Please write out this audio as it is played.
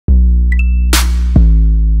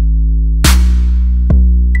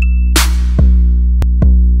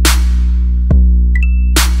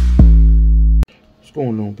What's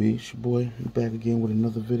going on, B? It's your boy. I'm back again with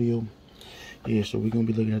another video. Yeah, so we're going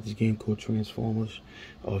to be looking at this game called Transformers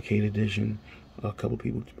Arcade Edition. A couple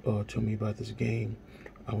people told me about this game.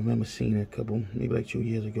 I remember seeing it maybe like 2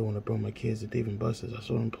 years ago when I brought my kids to Dave & Buster's. I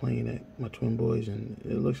saw them playing it, my twin boys, and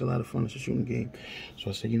it looks a lot of fun. It's a shooting game.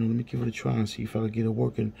 So I said, let me give it a try and see if I can get it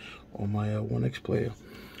working on my Onexplayer.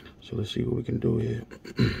 So let's see what we can do here.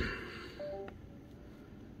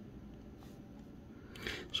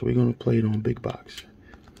 So we're going to play it on Big Box.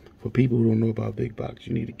 For people who don't know about Big Box,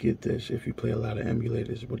 you need to get this if you play a lot of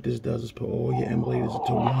emulators. What this does is put all your emulators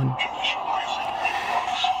into one.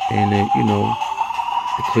 And it,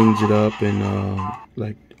 it cleans it up and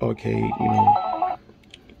like arcade,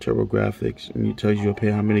 turbo graphics. And it tells you up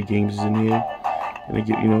here how many games is in here. And it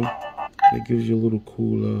gives you a little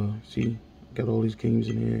cool, see, got all these games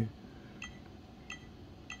in here.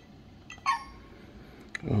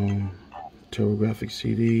 TurboGrafx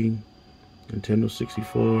CD, Nintendo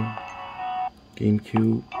 64,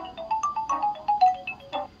 GameCube.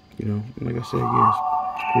 Like I said, yeah,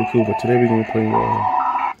 it's pretty cool. But today we're gonna play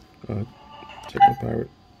teknoparrot,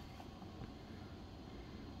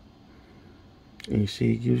 and you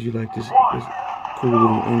see, it gives you like this cool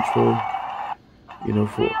little intro,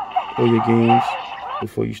 for all your games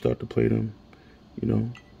before you start to play them.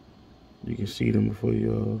 You can see them before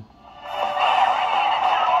you.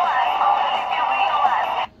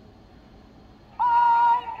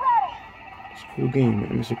 Cool game,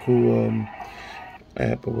 and it's a cool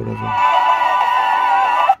app or whatever.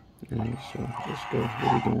 Alright, so let's go.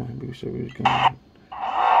 Where we going? Maybe so we're going.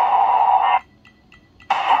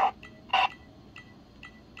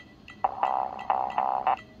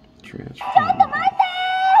 Transform.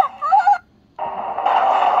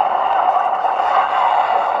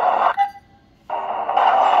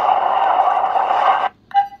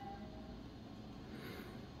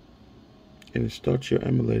 And it starts your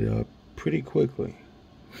emulator up pretty quickly.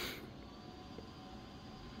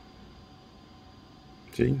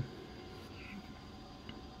 See?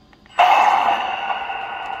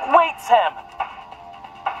 Wait, Sam!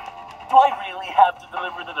 Do I really have to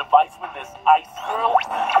deliver the device with this ice girl?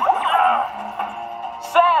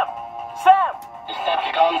 Sam! Sam!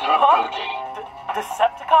 Decepticons are approaching.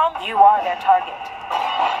 Decepticons? You are their target.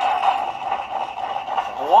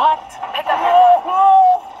 What? Pick up your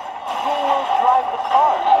gun. Who will drive the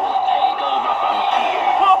car? I will take over from here.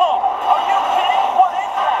 Whoa! Are you kidding? What is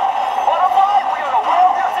that? Butterfly, we are aware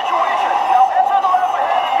of your situation. Now enter the ramp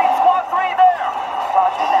ahead and meet Squad 3 there.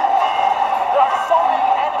 Roger that. There are so many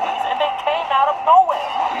enemies and they came out of nowhere.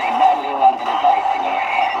 They badly want the device in your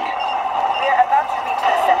hand. We are about to reach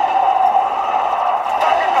the center.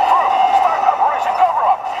 Target approved. Start Operation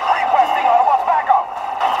Cover-Up. Requesting Autobots backup.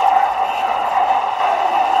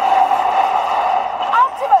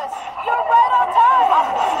 Optimus, you're right on time.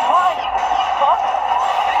 Optimus Prime. Huh?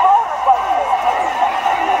 Motorbike.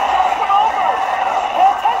 Come over. Pay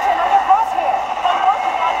attention on your crosshair. I'm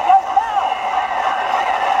working on it right now.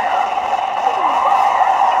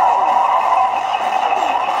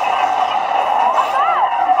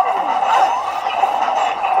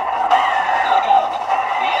 Look out.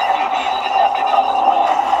 The SUV is a Decepticon as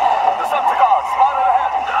well. Decepticons, spotted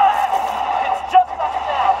ahead. It's just us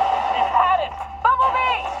now. We've had it.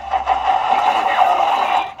 Bumblebee!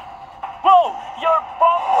 Whoa, you're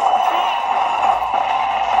Bumblebee!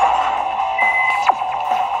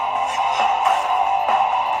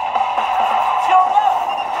 To your left!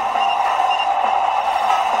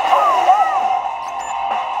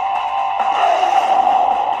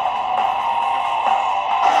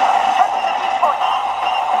 Turn to the viewport.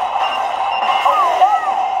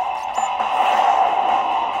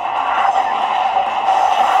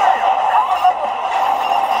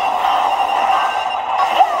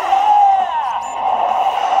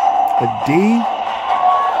 A D?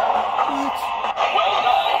 What? Well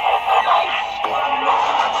done. Nice.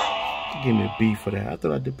 Give me a B for that. I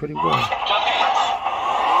thought I did pretty well. Just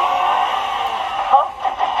Huh?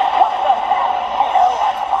 What the? Hello,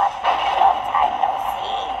 Autobot. Long time no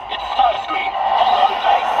see. it's Starscream. Hold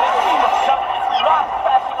tight. The junk is not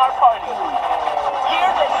crashing our party. Here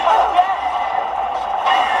they come again.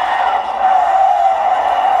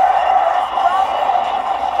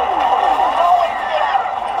 No way to get out.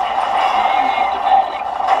 Getting used to battling.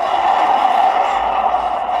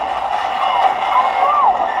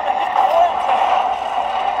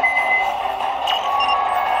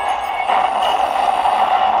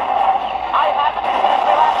 I haven't finished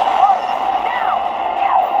the last part. Now.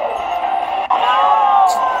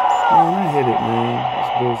 Man, I hit it, man.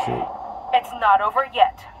 That's bullshit. It's not over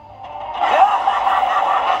yet.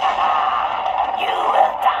 You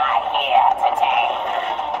will die here today.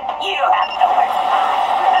 You have no response.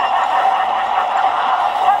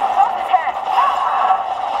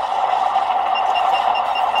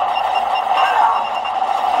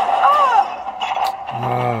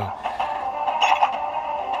 Ah.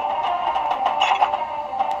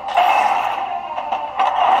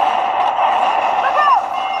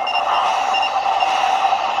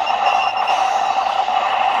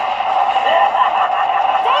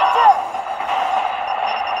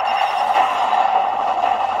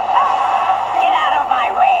 Get out of my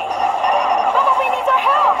way. Bumblebee needs our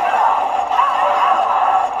help.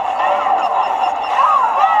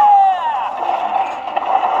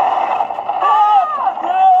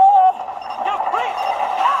 You're free!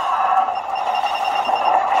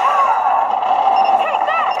 Take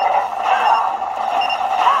that.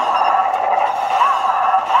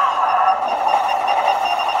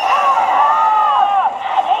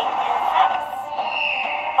 I hate insects.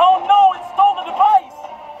 Oh no, it stole the device!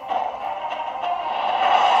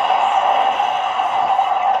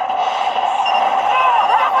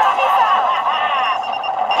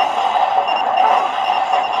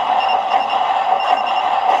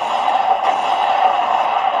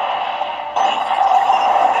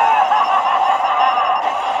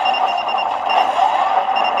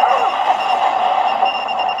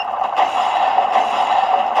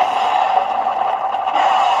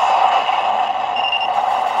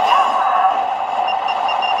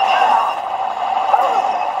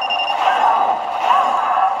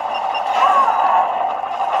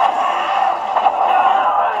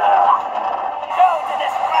 Go to the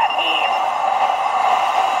scrap heap.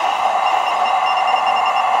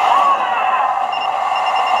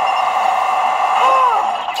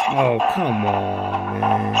 Oh, come on,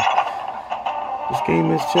 man. This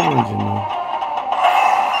game is challenging, though.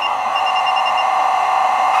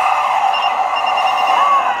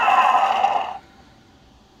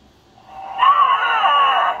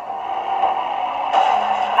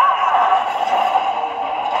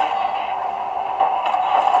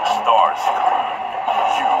 Starscream,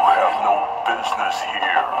 you have no business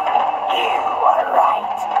here. You are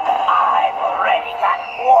right. I've already got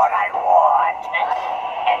what I want.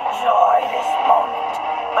 Enjoy this moment,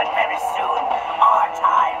 but very soon our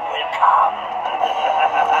time will come.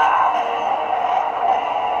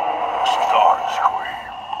 Starscream.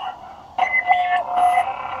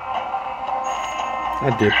 I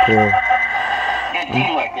did poor. Good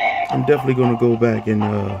teamwork there. I'm definitely gonna go back and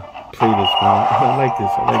play this game. I like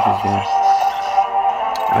this. I like this game.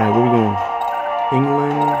 Alright, where we going?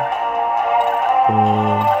 England.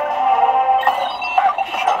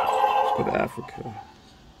 Let's go to Africa.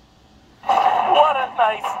 What a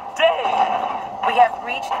nice day! We have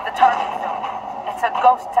reached the target zone. It's a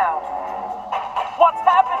ghost town. What's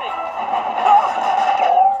happening?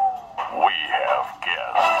 We have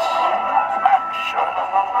guests. Action.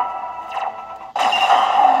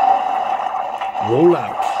 Roll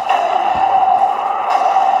out.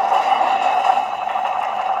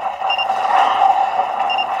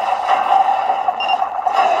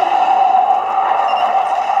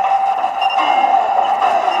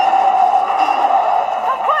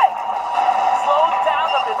 Come quick. Slow down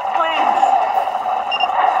a bit, please!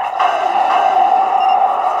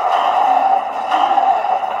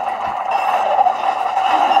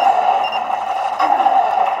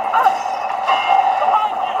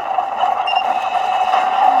 Behind you!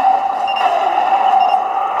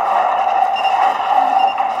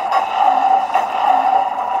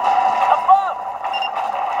 Above!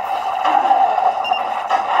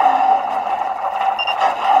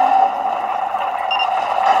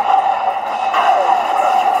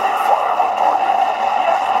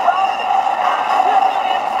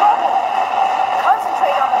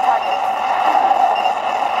 Concentrate on the target.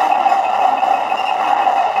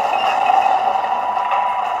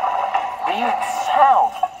 Weird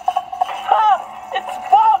sound. Ah! It's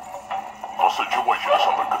bugs! The situation is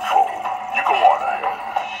under control. You go on ahead.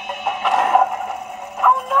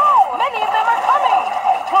 Oh no! Many of them are coming.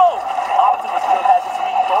 Whoa! Optimus still has his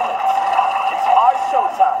weak moments. It's our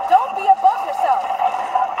showtime. Don't be above yourself.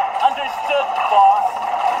 Understood, boss.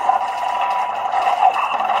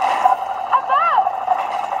 Above.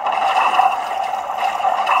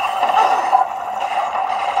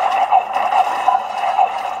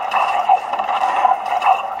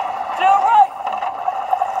 Do right!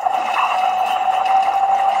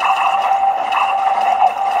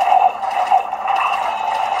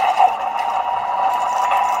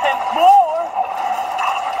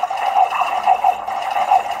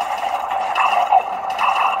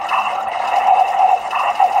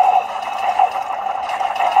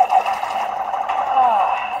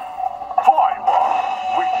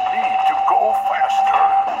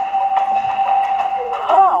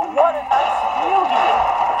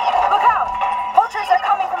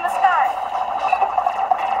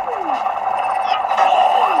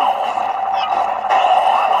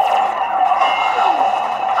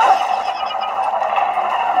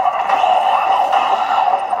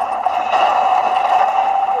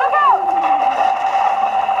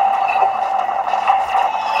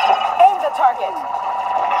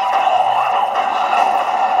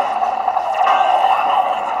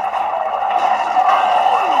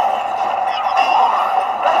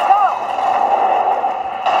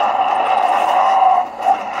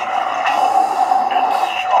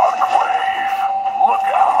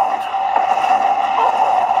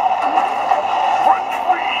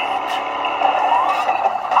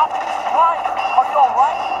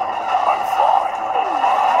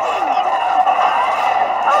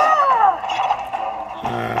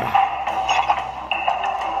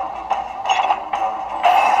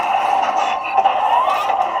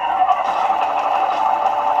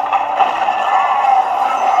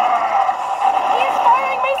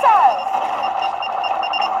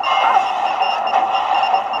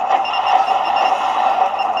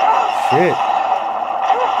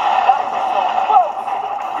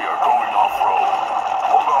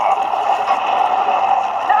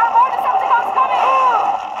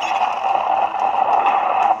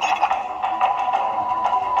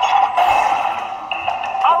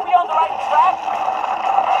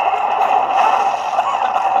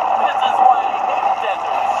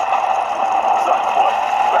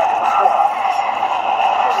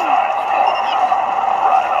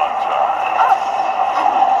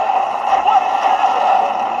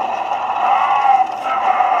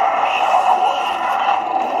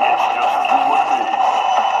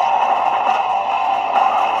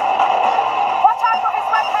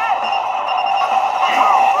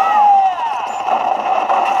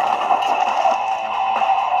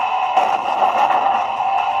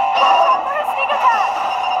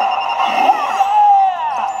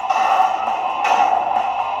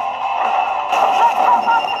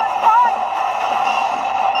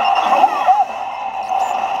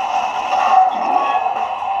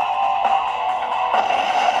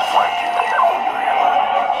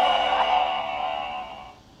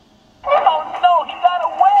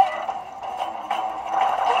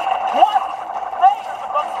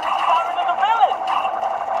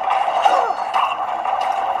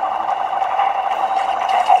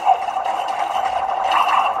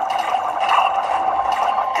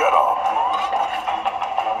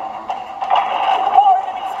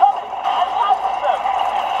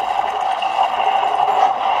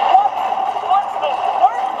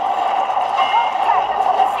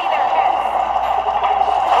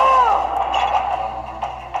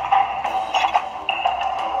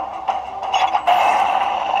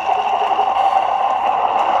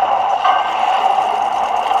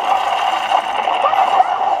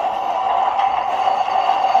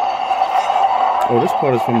 Oh, this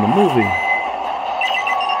part is from the movie.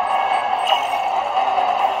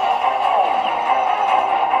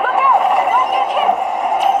 Look out! Don't get hit!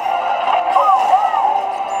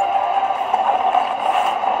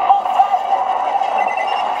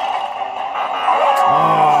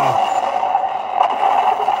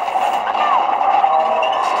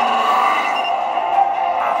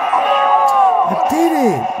 I did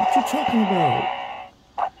it! What you talking about?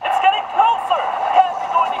 It's getting closer! Can't we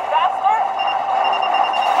go any faster?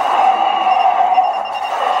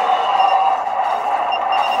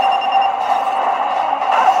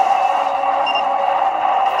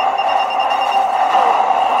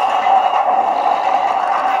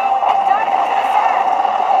 It dived into the sand!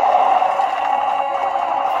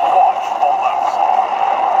 Watch the left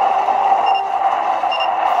side.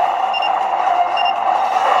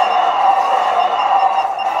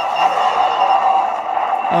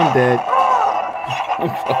 I'm dead. I'm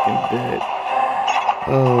fucking dead.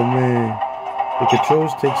 Oh man. The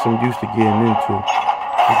controls take some use to getting into.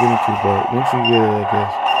 But once you get it, I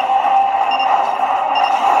guess.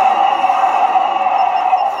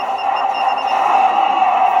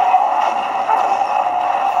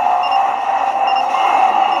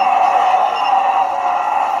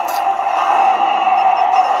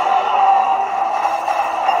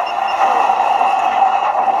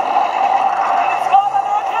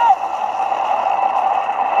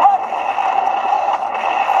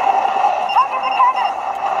 Target the cannon!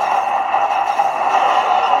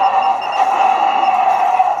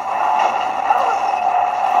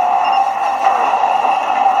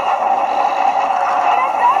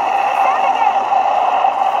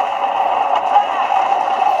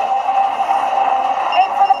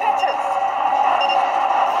 Aim for the pitchers!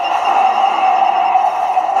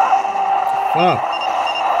 Fuck.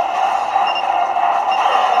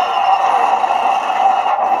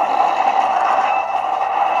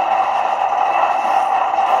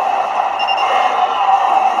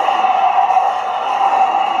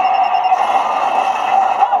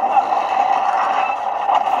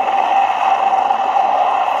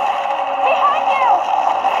 Behind you!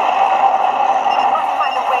 Must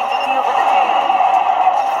find a way to deal with the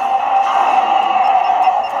tail.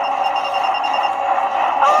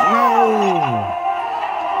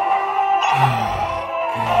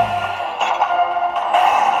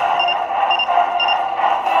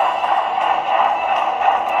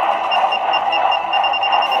 No.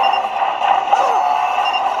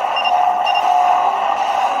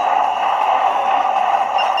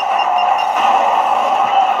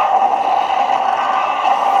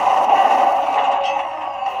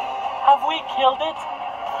 Have we killed it?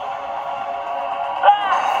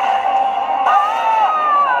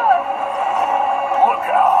 Look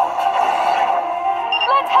out.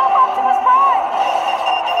 Let's help Optimus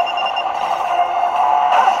Prime!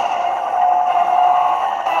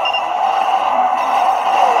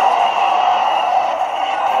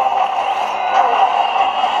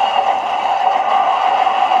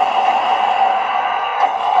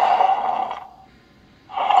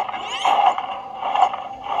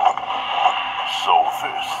 So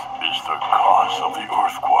this is the cause of the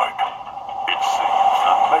earthquake. It seems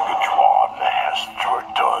that Megatron has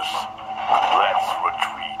tricked us. Let's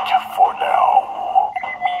retreat for now.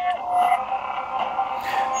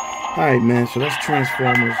 Alright man, so that's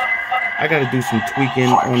Transformers. I gotta do some tweaking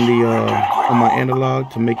on the on my analog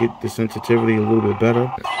to make it the sensitivity a little bit better.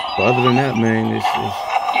 But other than that, man, it's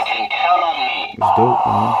You can count on me. dope,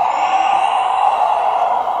 man.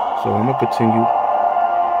 So I'm gonna continue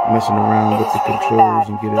messing around with the It's really controls bad.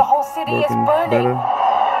 and get it The whole city is working burning. better.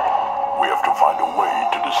 We have to find a way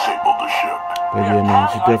to disable the ship. But yeah, man, you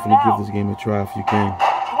should definitely give this game a try if you can.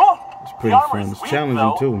 Whoa! It's pretty fun. It's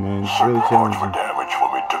challenging too, man. It's really Circuit board for challenging. damage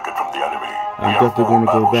when we took it from the enemy. I'm definitely going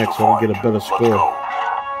to go back so I can get a better score.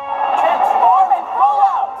 Transform and roll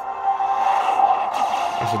out!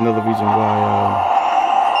 That's another reason why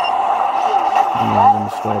I'm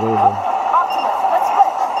gonna start over. Optimus, let's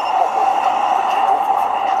split!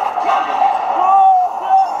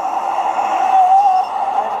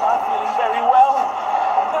 I'm not feeling very well.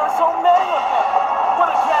 There are so many of them. What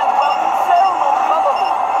a grand welcome ceremony!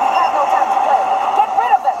 Bumblebee, we have no time to play. Get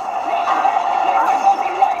rid of them!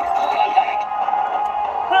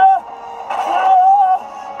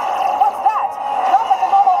 What's that? Not like a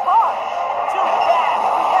normal car. Too bad.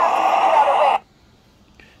 We have to figure out a way.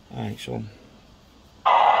 Alright, so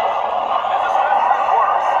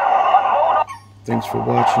This is thanks for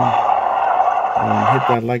watching. Hit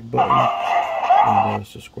that like button and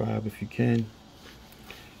subscribe if you can.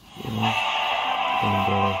 You know, and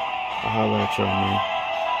I'll holler at y'all, man.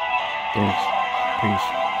 Thanks.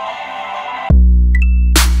 Peace.